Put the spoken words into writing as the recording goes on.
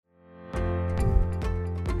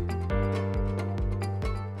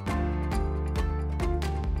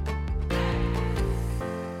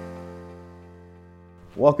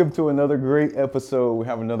Welcome to another great episode. We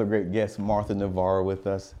have another great guest, Martha Navarro, with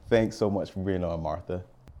us. Thanks so much for being on, Martha.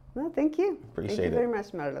 No, thank you. Appreciate Thank you it. very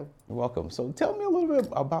much, Marlo. You're welcome. So tell me a little bit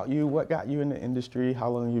about you. What got you in the industry? How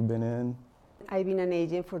long you've been in? I've been an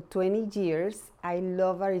agent for 20 years. I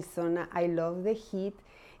love Arizona. I love the heat,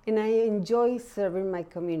 and I enjoy serving my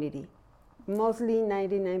community. Mostly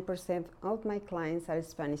 99% of my clients are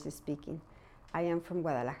Spanish speaking. I am from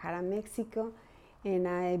Guadalajara, Mexico, and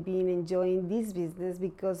I've been enjoying this business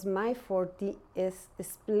because my forte is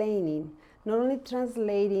explaining, not only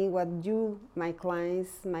translating what you, my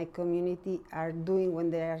clients, my community are doing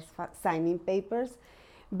when they are signing papers,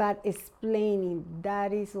 but explaining.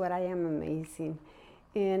 That is what I am amazing.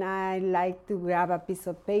 And I like to grab a piece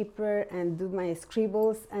of paper and do my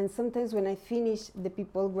scribbles, and sometimes when I finish, the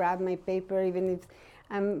people grab my paper, even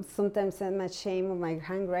if sometimes I'm ashamed of my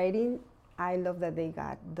handwriting. I love that they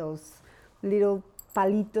got those little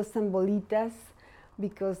palitos and bolitas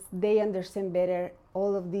because they understand better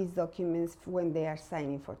all of these documents when they are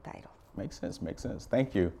signing for title. Makes sense.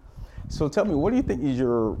 Thank you. So tell me, what do you think is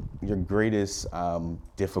your greatest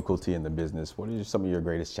difficulty in the business? What are some of your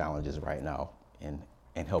greatest challenges right now in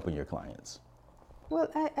helping your clients? Well,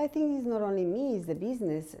 I think it's not only me, it's the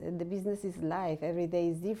business. The business is life. Every day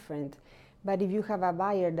is different. But if you have a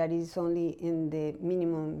buyer that is only in the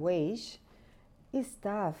minimum wage, it's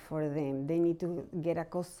tough for them. They need to get a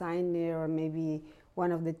cosigner, or maybe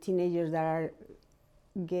one of the teenagers that are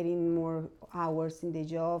getting more hours in the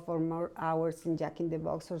job or more hours in Jack in the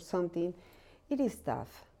Box or something. It is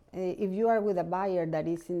tough. If you are with a buyer that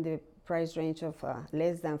is in the price range of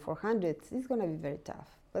less than 400, it's going to be very tough.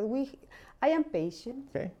 But I am patient.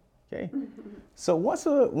 Okay. So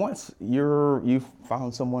once you've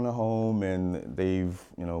found someone a home and they've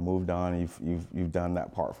moved on, you've done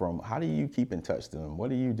that part for them. How do you keep in touch with them? What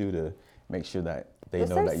do you do to make sure that they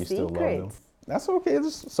Those know are that you still love them? secrets. That's okay.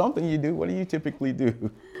 It's something you do. What do you typically do?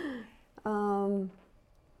 I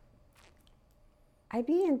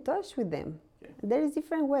be in touch with them. Okay. There is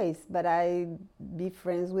different ways, but I be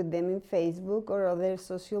friends with them in Facebook or other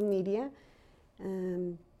social media.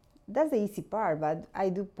 That's the easy part, but I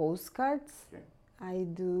do postcards, okay. I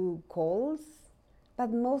do calls,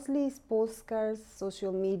 but mostly it's postcards,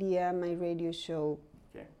 social media, my radio show.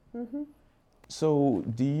 Okay. Mm-hmm. So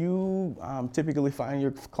do you typically find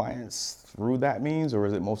your clients through that means, or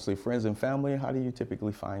is it mostly friends and family? How do you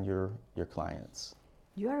typically find your clients?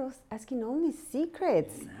 You are asking only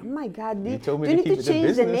secrets. Oh my God! You told me you to need keep to it in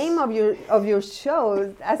change the business. name of your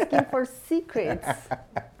show, asking for secrets.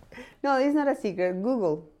 No, it's not a secret.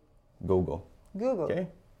 Google. Okay.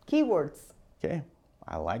 Keywords. Okay,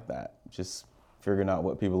 I like that. Just figuring out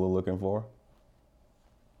what people are looking for.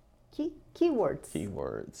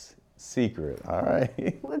 Keywords. Secret. All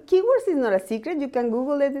right. Well, keywords is not a secret. You can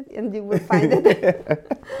Google it and you will find it. Okay.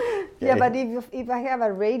 Yeah, but if I have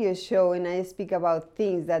a radio show and I speak about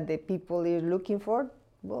things that the people are looking for,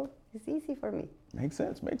 well, it's easy for me. Makes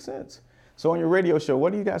sense. So on your radio show,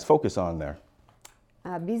 what do you guys focus on there?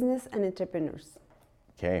 Business and entrepreneurs.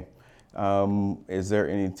 Okay. Is there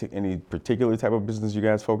any particular type of business you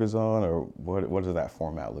guys focus on, or what does that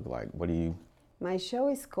format look like? My show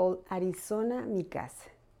is called Arizona Mi Casa.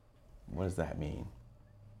 What does that mean?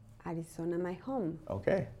 Arizona, my home.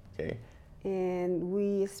 Okay. And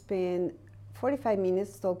we spend 45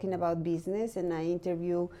 minutes talking about business, and I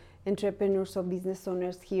interview entrepreneurs or business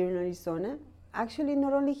owners here in Arizona. Actually,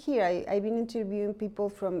 not only here. I've been interviewing people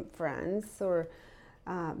from France or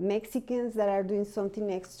Mexicans that are doing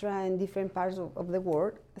something extra in different parts of the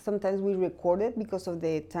world. Sometimes we record it because of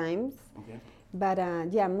the times. Okay. But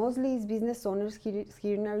mostly it's business owners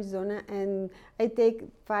here in Arizona, and I take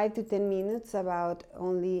 5 to 10 minutes about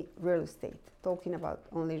only real estate, talking about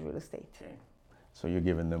only real estate. Okay. So you're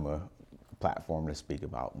giving them a platform to speak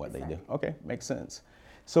about what they do. Okay, makes sense.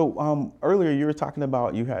 So earlier you were talking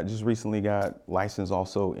about you had just recently got licensed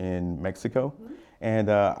also in Mexico. Mm-hmm.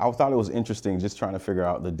 And I thought it was interesting just trying to figure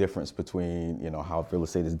out the difference between, how real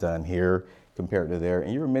estate is done here compared to there.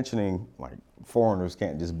 And you were mentioning like foreigners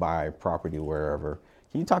can't just buy property wherever.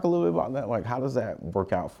 Can you talk a little bit about that? Like, how does that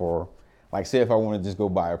work out for, like, say if I want to just go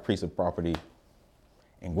buy a piece of property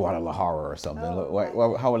in Guadalajara or something,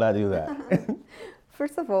 how would I do that?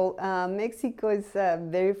 First of all, Mexico is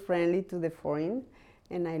very friendly to the foreign,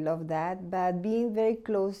 and I love that. But being very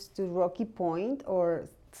close to Rocky Point or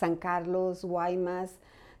San Carlos, Guaymas,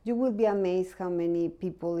 you will be amazed how many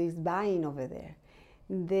people is buying over there.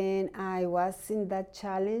 Then I was in that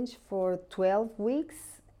challenge for 12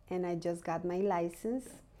 weeks, and I just got my license.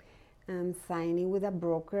 I'm signing with a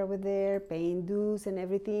broker over there, paying dues and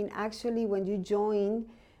everything. Actually, when you join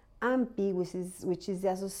AMPI, which is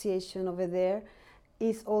the association over there,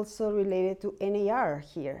 is also related to NAR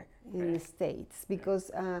here in the States,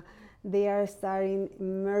 because they are starting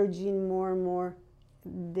merging more and more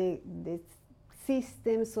the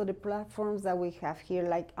systems or the platforms that we have here,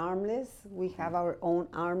 like Armless. We have our own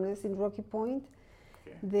Armless in Rocky Point.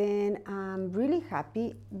 Then I'm really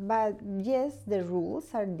happy, but yes, the rules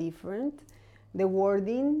are different. The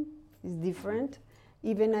wording is different.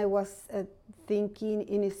 Even I was thinking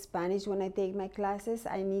in Spanish when I take my classes,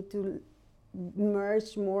 I need to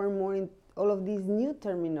merge more and more in all of this new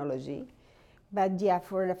terminology. But yeah,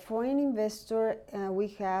 for a foreign investor, we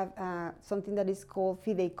have something that is called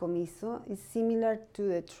fideicomiso. It's similar to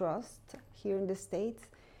the trust here in the States.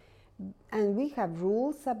 And we have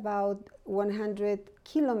rules about 100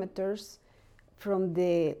 kilometers from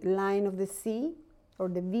the line of the sea or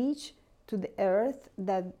the beach to the earth,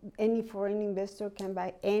 that any foreign investor can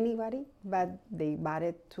buy anybody, but they bought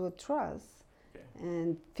it to a trust.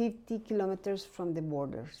 And 50 kilometers from the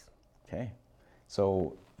borders. Okay.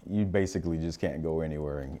 So you basically just can't go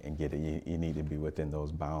anywhere and get it. You need to be within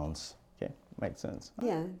those bounds. Okay, makes sense.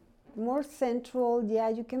 Yeah, more central, yeah,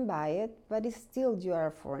 you can buy it, but it's still you are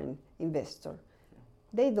a foreign investor.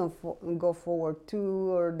 They don't go forward to,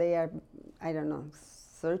 or they are, I don't know,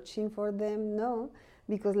 searching for them, no.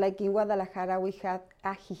 Because like in Guadalajara, we have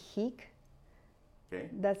Ajijic. Okay.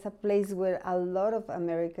 That's a place where a lot of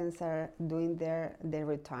Americans are doing their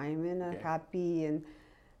retirement, are happy, and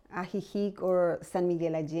Ajijic or San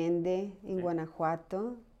Miguel Allende in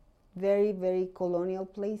Guanajuato, very, very colonial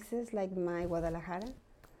places like my Guadalajara.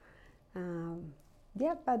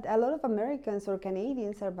 Yeah, but a lot of Americans or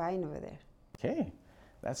Canadians are buying over there. Okay,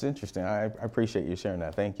 that's interesting. I appreciate you sharing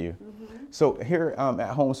that. Thank you. So here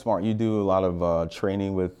at HomeSmart, you do a lot of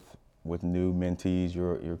training with new mentees.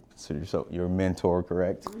 You're considered your mentor,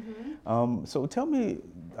 correct? So tell me,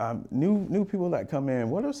 new people that come in,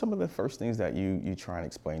 what are some of the first things that you try and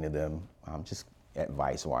explain to them, just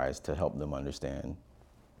advice-wise, to help them understand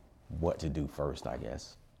what to do first, I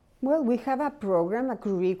guess? Well, we have a program, a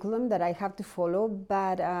curriculum that I have to follow,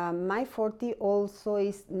 but my forte also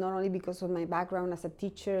is not only because of my background as a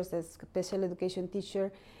teacher, as a special education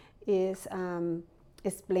teacher, is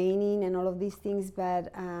explaining and all of these things,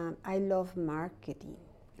 but I love marketing.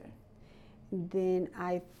 Then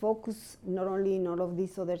I focus not only in all of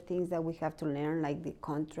these other things that we have to learn, like the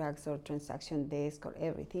contracts or transaction desk or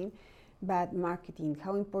everything, but marketing.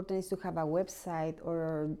 How important it is to have a website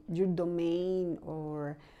or your domain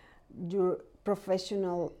or your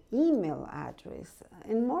professional email address,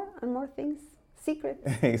 and more things.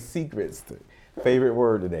 Secrets. Secrets. Favorite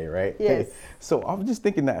word today, right? Yes. So I'm just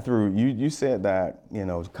thinking that through. You said that,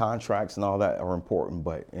 contracts and all that are important,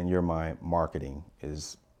 but in your mind, marketing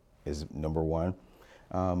is number one.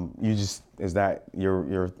 Is that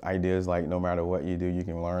your idea is like no matter what you do, you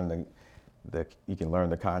can learn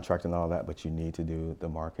the contract and all that, but you need to do the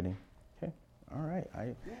marketing. Okay. All right.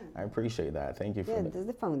 I appreciate that. Thank you for that. That's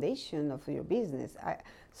the foundation of your business.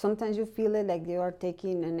 Sometimes you feel it like you are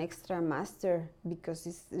taking an extra master because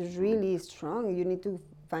it's really strong. You need to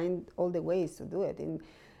find all the ways to do it. And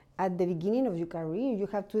at the beginning of your career, you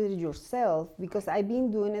have to do it yourself, because I've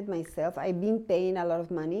been doing it myself. I've been paying a lot of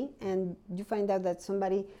money, and you find out that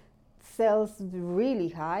somebody sells really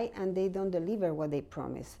high and they don't deliver what they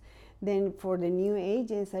promise. Then for the new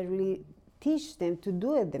agents, I really teach them to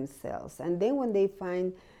do it themselves. And then when they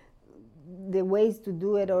find the ways to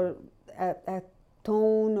do it, or a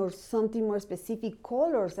tone or something more specific,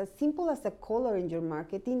 colors, as simple as a color in your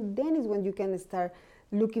marketing, then is when you can start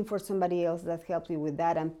looking for somebody else that helps you with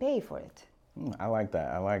that and pay for it. I like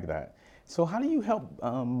that. So how do you help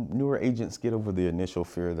newer agents get over the initial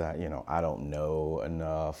fear that, I don't know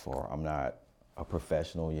enough, or I'm not a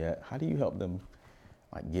professional yet? How do you help them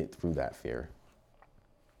get through that fear?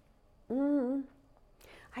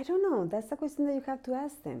 I don't know. That's a question that you have to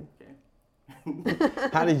ask them. Okay.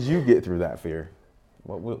 How did you get through that fear?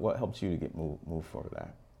 What helped you to move forward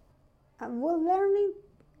that? Well, learning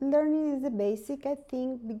is the basic, I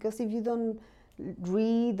think, because if you don't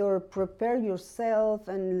read or prepare yourself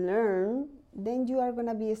and learn, then you are going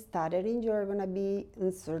to be stuttering, you are going to be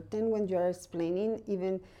uncertain when you are explaining.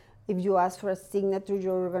 Even if you ask for a signature,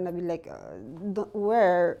 you're going to be like,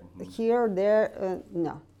 where, here, there,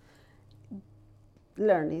 no.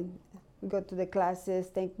 Learning, go to the classes,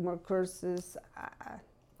 take more courses.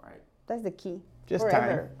 Right. That's the key. Just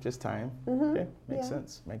time. Okay, makes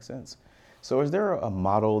sense. So is there a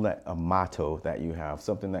motto that you have,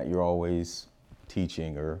 something that you're always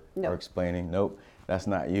teaching or explaining? Nope, that's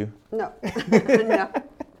not you? No, no.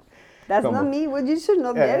 That's not me. Well, you should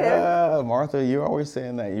not get it. Martha, you're always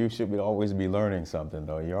saying that you should always be learning something,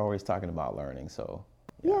 though. You're always talking about learning, so.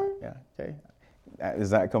 Yeah, okay. Is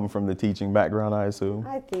that coming from the teaching background, I assume?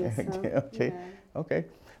 I think so. Okay. Yeah. Okay.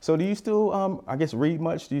 So do you still, I guess, read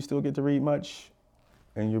much? Do you still get to read much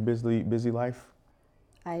in your busy life?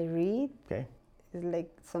 I read. Okay. It's like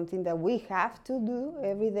something that we have to do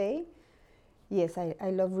every day. Yes,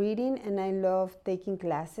 I love reading and I love taking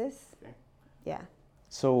classes. Okay. Yeah.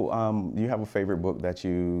 So do you have a favorite book that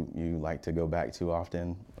you like to go back to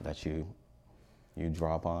often, that you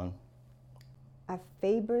draw upon? A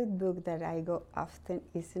favorite book that I go often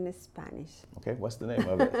is in Spanish. Okay, what's the name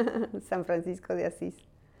of it? San Francisco de Asís.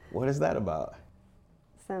 What is that about?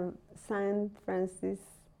 San Francis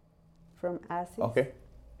from Asís. Okay.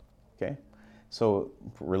 Okay. So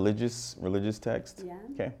religious text? Yeah.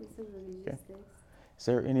 Okay. It's a religious Okay. text. Is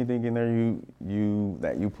there anything in there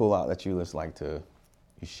that you pull out that you just like to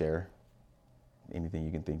share? Anything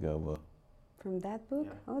you can think of? From that book?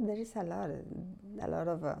 Yeah. Oh, there is a lot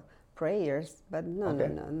of prayers, but no,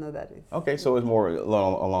 that is. Okay, so it's more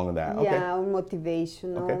along that. Okay. Yeah, or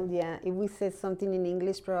motivational. Okay. Yeah, if we say something in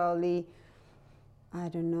English, probably, I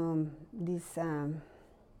don't know, this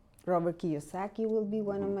Robert Kiyosaki will be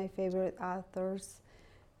one of my favorite authors.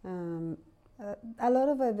 A lot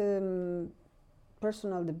of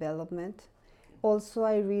personal development. Also,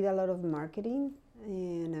 I read a lot of marketing,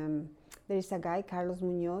 and there is a guy, Carlos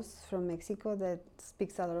Munoz from Mexico, that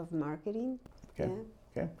speaks a lot of marketing. Okay. Yeah.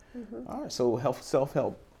 Okay. All right. So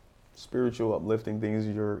self-help, spiritual, uplifting things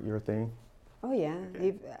is your thing. Oh yeah,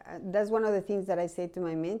 if, that's one of the things that I say to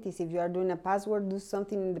my mentees. If you are doing a password, do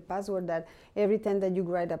something in the password that every time that you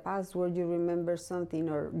write a password, you remember something,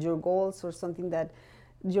 or your goals, or something that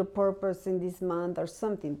your purpose in this month, or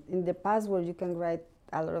something. In the password, you can write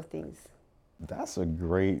a lot of things. That's a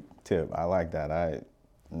great tip. I like that. I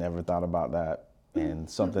never thought about that, and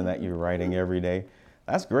something that you're writing every day.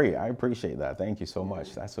 That's great. I appreciate that. Thank you so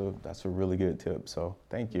much. That's a really good tip. So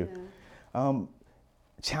thank you. Yeah.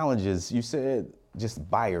 Challenges. You said just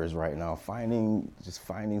buyers right now, finding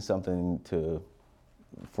something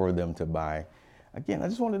for them to buy. Again, I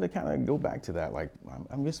just wanted to kind of go back to that. Like,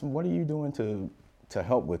 I'm guessing, what are you doing to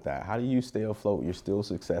help with that? How do you stay afloat? You're still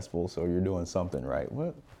successful, so you're doing something right.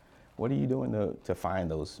 What are you doing to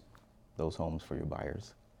find those homes for your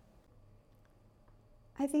buyers?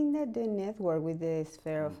 I think that the network with the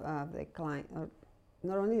sphere of the client, or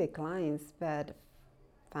not only the clients, but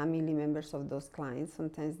family members of those clients,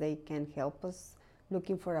 sometimes they can help us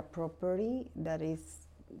looking for a property that is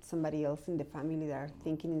somebody else in the family that are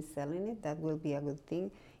thinking in selling it. That will be a good thing,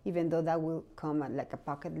 even though that will come at like a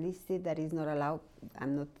pocket listed that is not allowed.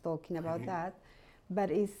 I'm not talking about that, but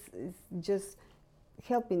it's just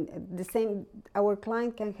helping. The same, our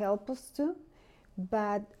client can help us too,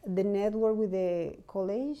 but the network with the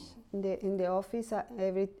college in the office,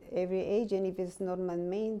 every agent, if it's not my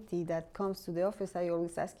mentee that comes to the office, I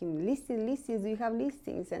always ask him, listings, do you have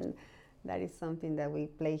listings? And that is something that we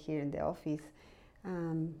play here in the office,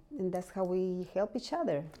 and that's how we help each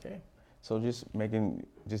other. Okay, so just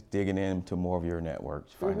digging into more of your network,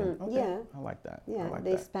 finding. Okay. Yeah, I like that. yeah. I like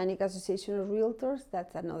The that. Hispanic Association of Realtors,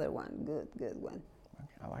 that's another one, good one.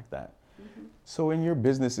 I like that. So in your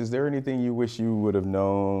business, is there anything you wish you would have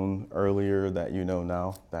known earlier that you know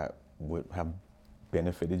now that would have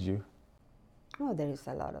benefited you? Oh, there is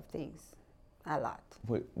a lot of things, a lot.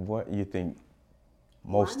 What you think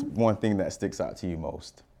one thing that sticks out to you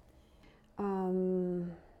most?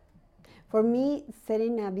 For me,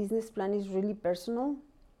 setting a business plan is really personal,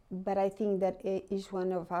 but I think that each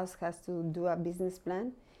one of us has to do a business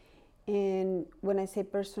plan. And when I say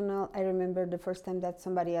personal, I remember the first time that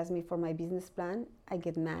somebody asked me for my business plan, I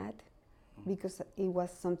get mad because it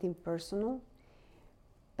was something personal.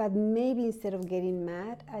 But maybe instead of getting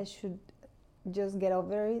mad, I should just get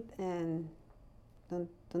over it and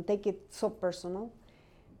don't take it so personal.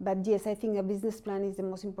 But yes, I think a business plan is the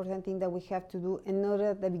most important thing that we have to do, and not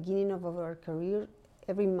at the beginning of our career,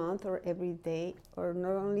 every month or every day, or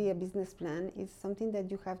not only a business plan. It's something that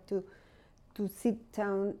you have to sit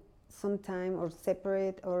down sometime, or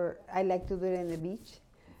separate, or I like to do it on the beach,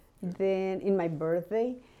 then in my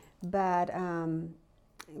birthday. But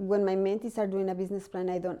when my mentees are doing a business plan,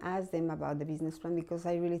 I don't ask them about the business plan because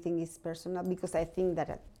I really think it's personal, because I think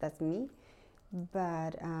that that's me.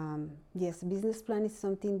 But yes, business plan is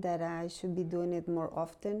something that I should be doing it more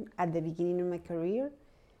often at the beginning of my career.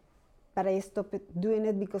 But I stopped doing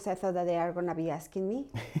it because I thought that they are going to be asking me.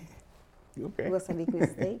 Okay. It was a big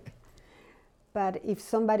mistake. But if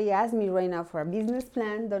somebody asks me right now for a business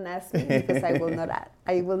plan, don't ask me, because I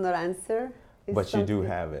will not answer. It's but you do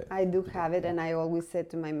have it. I do have it, and I always said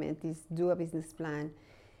to my mentees, do a business plan.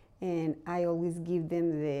 And I always give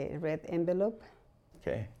them the red envelope.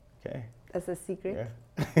 Okay. As a secret. Yeah.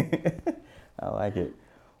 I like it.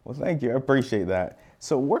 Well, thank you. I appreciate that.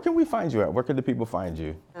 So where can we find you at? Where can the people find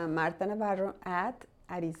you? Marta Navarro at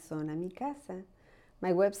Arizona Mi Casa.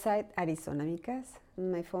 My website, Arizona Mi Casa.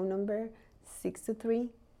 My phone number,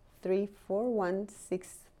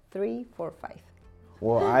 623-341-6345.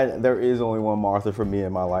 Well, there is only one Martha for me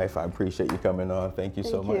in my life. I appreciate you coming on. Thank you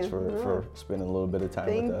so much for spending a little bit of time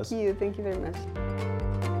with us. Thank you very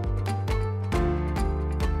much.